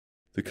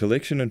The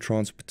collection and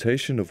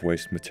transportation of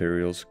waste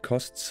materials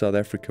costs South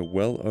Africa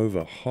well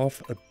over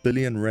R500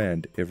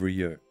 million every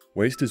year.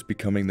 Waste is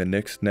becoming the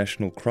next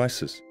national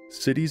crisis.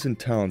 Cities and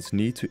towns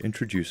need to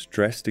introduce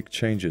drastic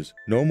changes.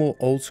 No more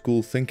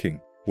old-school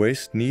thinking.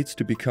 Waste needs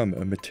to become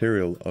a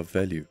material of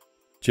value.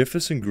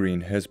 Jefferson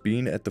Green has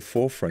been at the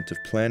forefront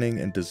of planning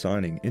and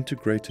designing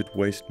integrated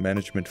waste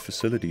management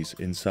facilities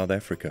in South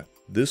Africa.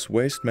 This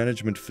waste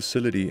management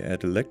facility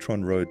at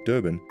Electron Road,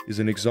 Durban, is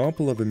an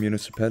example of a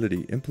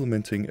municipality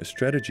implementing a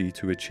strategy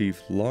to achieve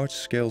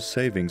large-scale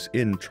savings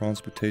in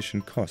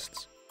transportation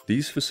costs.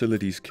 These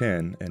facilities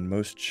can, and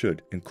most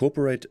should,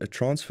 incorporate a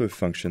transfer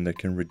function that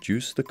can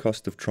reduce the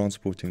cost of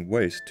transporting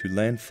waste to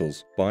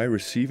landfills by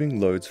receiving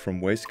loads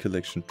from waste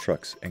collection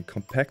trucks and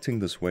compacting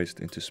this waste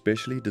into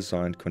specially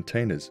designed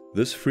containers.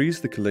 This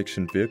frees the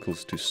collection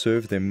vehicles to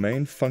serve their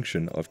main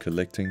function of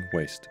collecting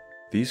waste.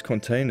 These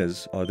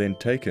containers are then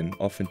taken,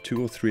 often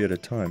 2 or 3 at a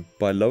time,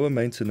 by lower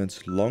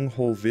maintenance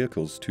long-haul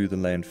vehicles to the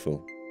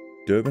landfill.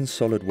 Durban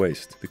Solid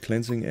Waste, the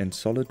Cleansing and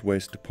Solid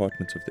Waste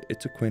Department of the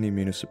eThekwini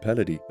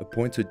Municipality,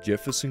 appointed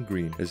Jefferson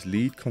Green as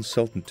lead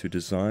consultant to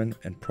design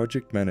and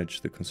project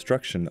manage the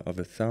construction of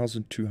a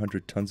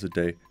 1,200 tons a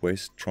day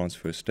waste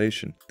transfer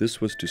station.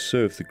 This was to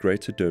serve the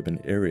Greater Durban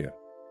area.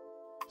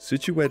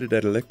 Situated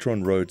at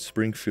Electron Road,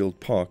 Springfield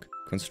Park,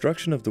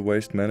 construction of the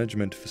waste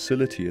management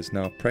facility is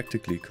now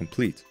practically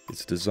complete.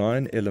 Its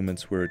design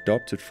elements were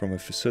adopted from a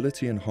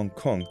facility in Hong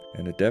Kong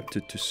and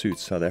adapted to suit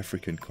South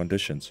African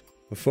conditions.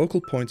 A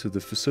focal point of the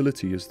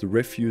facility is the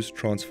refuse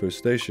transfer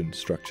station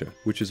structure,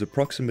 which is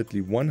approximately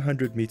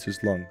 100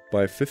 meters long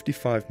by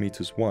 55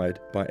 meters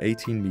wide by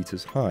 18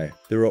 meters high.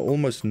 There are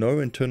almost no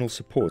internal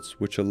supports,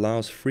 which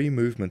allows free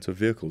movement of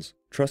vehicles.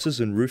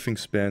 Trusses and roofing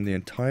span the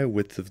entire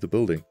width of the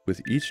building,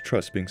 with each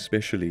truss being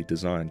specially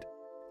designed.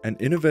 An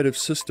innovative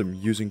system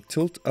using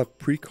tilt-up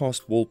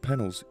precast wall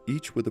panels,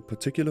 each with a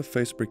particular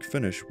face brick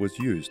finish, was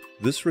used.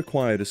 This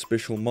required a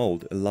special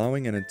mold,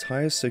 allowing an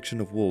entire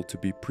section of wall to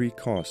be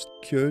precast,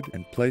 cured,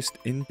 and placed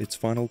in its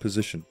final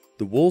position.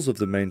 The walls of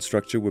the main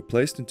structure were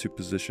placed into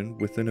position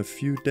within a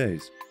few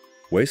days.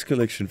 Waste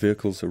collection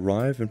vehicles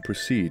arrive and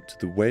proceed to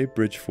the weigh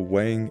bridge for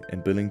weighing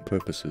and billing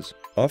purposes.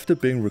 After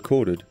being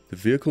recorded, the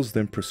vehicles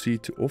then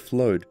proceed to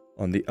offload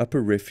on the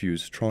upper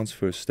refuse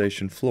transfer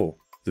station floor.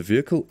 The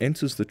vehicle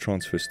enters the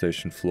transfer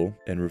station floor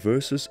and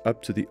reverses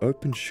up to the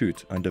open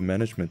chute under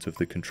management of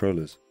the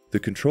controllers. The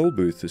control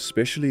booth is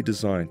specially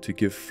designed to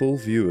give full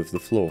view of the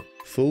floor,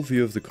 full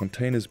view of the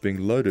containers being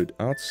loaded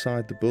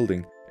outside the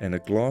building, and a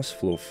glass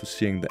floor for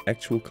seeing the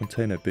actual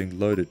container being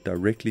loaded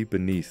directly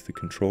beneath the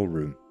control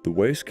room. The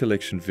waste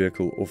collection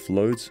vehicle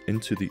offloads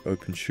into the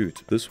open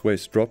chute. This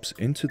waste drops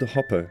into the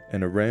hopper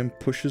and a ram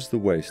pushes the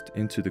waste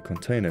into the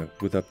container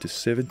with up to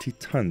 70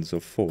 tons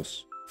of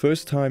force.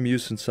 First time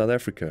use in South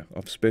Africa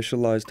of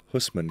specialized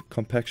Hussmann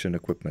compaction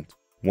equipment.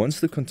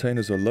 Once the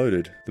containers are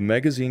loaded, the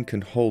magazine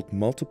can hold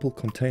multiple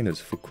containers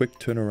for quick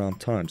turnaround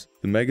times.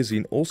 The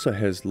magazine also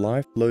has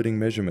live loading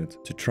measurement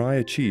to try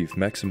achieve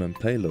maximum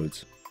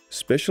payloads.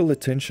 Special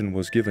attention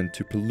was given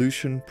to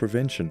pollution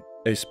prevention.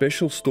 A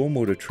special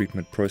stormwater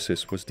treatment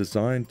process was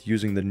designed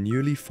using the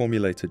newly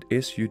formulated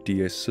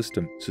SUDS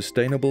system,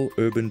 Sustainable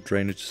Urban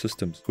Drainage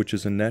Systems, which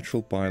is a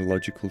natural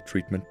biological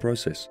treatment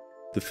process.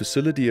 The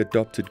facility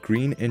adopted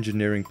green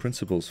engineering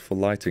principles for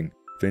lighting,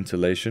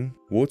 ventilation,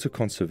 water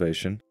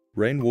conservation,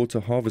 rainwater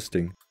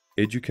harvesting,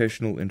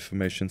 educational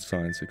information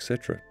science,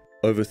 etc.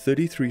 Over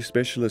 33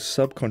 specialist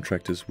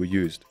subcontractors were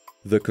used.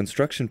 The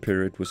construction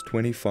period was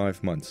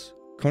 25 months.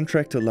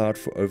 Contract allowed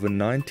for over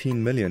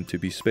 19 million to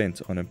be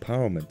spent on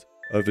empowerment.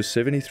 Over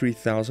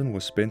 73,000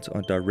 was spent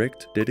on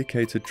direct,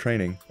 dedicated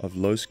training of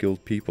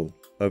low-skilled people.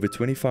 Over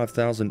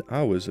 25,000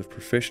 hours of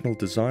professional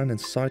design and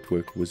site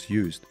work was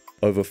used.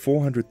 Over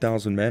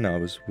 400,000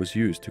 man-hours was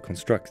used to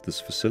construct this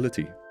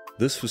facility.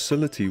 This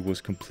facility was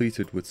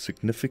completed with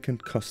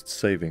significant cost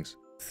savings,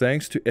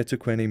 thanks to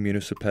eThekwini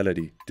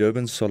Municipality,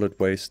 Durban Solid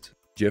Waste,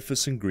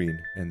 Jefferson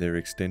Green, and their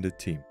extended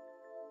team.